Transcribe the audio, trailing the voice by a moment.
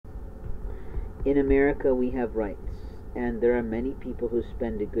In America, we have rights, and there are many people who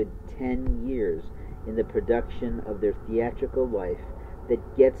spend a good 10 years in the production of their theatrical life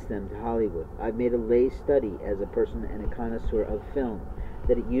that gets them to Hollywood. I've made a lay study as a person and a connoisseur of film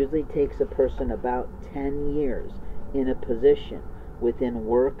that it usually takes a person about 10 years in a position within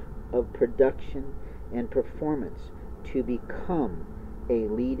work of production and performance to become a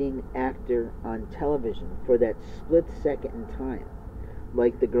leading actor on television for that split second in time.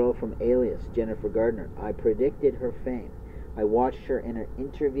 Like the girl from Alias, Jennifer Gardner, I predicted her fame. I watched her in an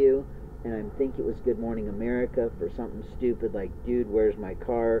interview, and I think it was Good Morning America, for something stupid like "Dude, Where's My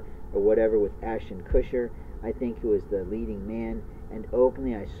Car?" or whatever, with Ashton Kutcher, I think, who was the leading man. And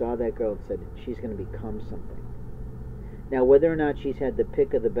openly I saw that girl and said, she's going to become something. Now, whether or not she's had the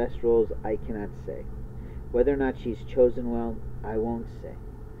pick of the best roles, I cannot say. Whether or not she's chosen well, I won't say.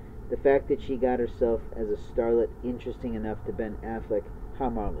 The fact that she got herself as a starlet interesting enough to Ben Affleck, how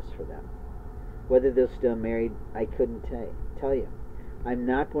marvelous for them. Whether they're still married, I couldn't tell you. I'm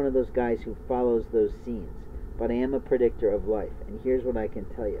not one of those guys who follows those scenes, but I am a predictor of life, and here's what I can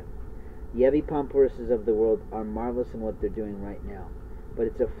tell you. The Evie Pomporuses of the world are marvelous in what they're doing right now, but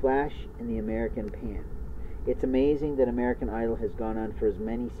it's a flash in the American pan. It's amazing that American Idol has gone on for as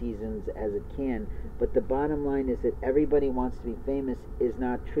many seasons as it can, but the bottom line is that everybody wants to be famous is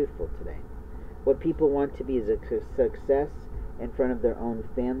not truthful today. What people want to be is a success in front of their own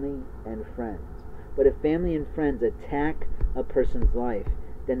family and friends. But if family and friends attack a person's life,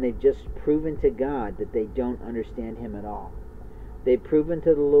 then they've just proven to God that they don't understand Him at all. They've proven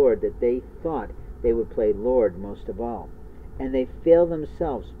to the Lord that they thought they would play Lord most of all, and they fail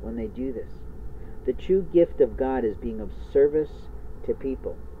themselves when they do this. The true gift of God is being of service to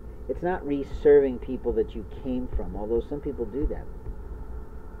people. It's not re-serving people that you came from, although some people do that.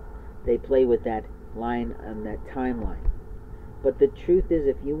 They play with that line on that timeline. But the truth is,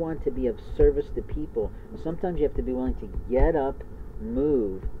 if you want to be of service to people, sometimes you have to be willing to get up,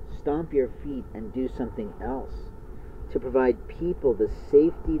 move, stomp your feet, and do something else to provide people the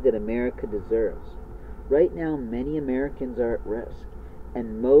safety that America deserves. Right now, many Americans are at risk,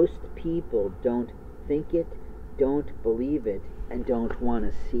 and most people don't think it, don't believe it, and don't want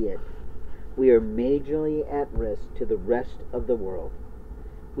to see it. We are majorly at risk to the rest of the world.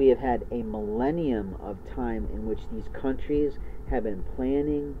 We have had a millennium of time in which these countries have been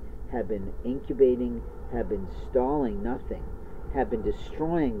planning, have been incubating, have been stalling nothing, have been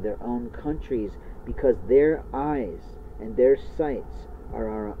destroying their own countries because their eyes and their sights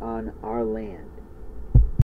are on our land.